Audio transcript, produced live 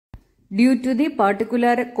Due to the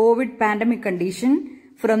particular COVID pandemic condition,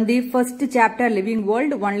 from the first chapter Living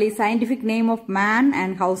World, only scientific name of man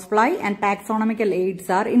and housefly and taxonomical aids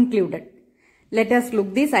are included. Let us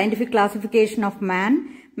look the scientific classification of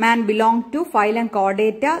man. Man belongs to phylum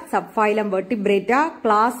Chordata, subphylum Vertebrata,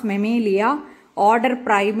 class Mammalia, order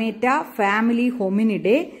Primata, family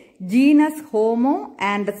Hominidae, genus Homo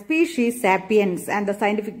and species Sapiens, and the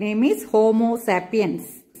scientific name is Homo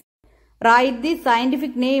sapiens. Write the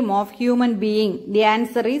scientific name of human being. The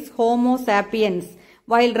answer is Homo sapiens.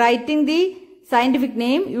 While writing the scientific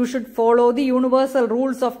name, you should follow the universal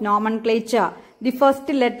rules of nomenclature. The first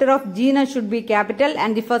letter of genus should be capital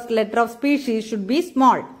and the first letter of species should be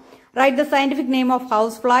small. Write the scientific name of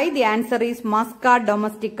housefly. The answer is Musca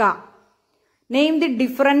domestica. Name the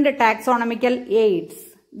different taxonomical aids.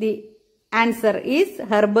 The answer is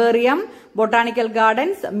herbarium, botanical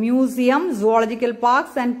gardens, museum, zoological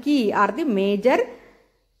parks and key are the major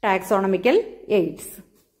taxonomical aids.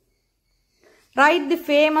 Write the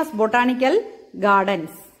famous botanical gardens.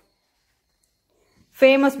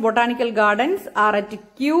 Famous botanical gardens are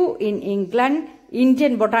at Kew in England,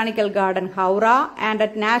 Indian Botanical Garden Howrah and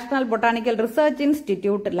at National Botanical Research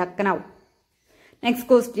Institute Lucknow. Next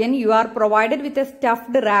question, you are provided with a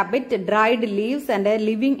stuffed rabbit, dried leaves and a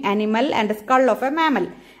living animal and a skull of a mammal.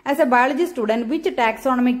 As a biology student, which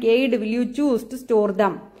taxonomic aid will you choose to store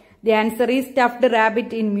them? The answer is stuffed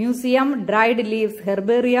rabbit in museum, dried leaves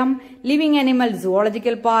herbarium, living animal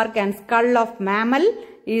zoological park and skull of mammal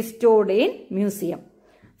is stored in museum.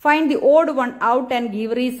 Find the odd one out and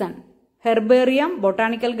give reason. Herbarium,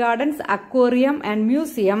 botanical gardens, aquarium and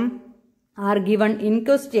museum are given in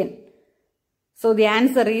question. So the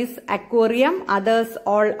answer is aquarium, others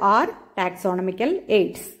all are taxonomical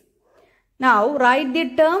aids. Now write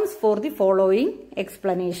the terms for the following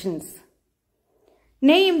explanations.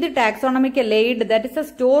 Name the taxonomical aid that is a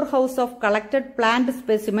storehouse of collected plant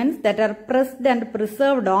specimens that are pressed and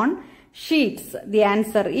preserved on sheets. The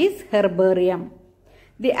answer is herbarium.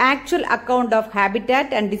 The actual account of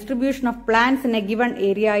habitat and distribution of plants in a given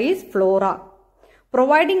area is flora.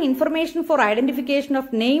 Providing information for identification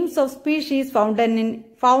of names of species found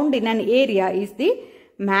in an area is the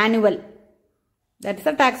manual. That is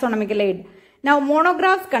a taxonomical aid. Now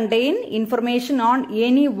monographs contain information on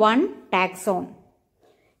any one taxon.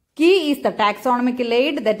 Key is the taxonomical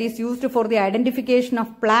aid that is used for the identification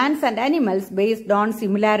of plants and animals based on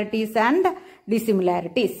similarities and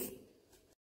dissimilarities.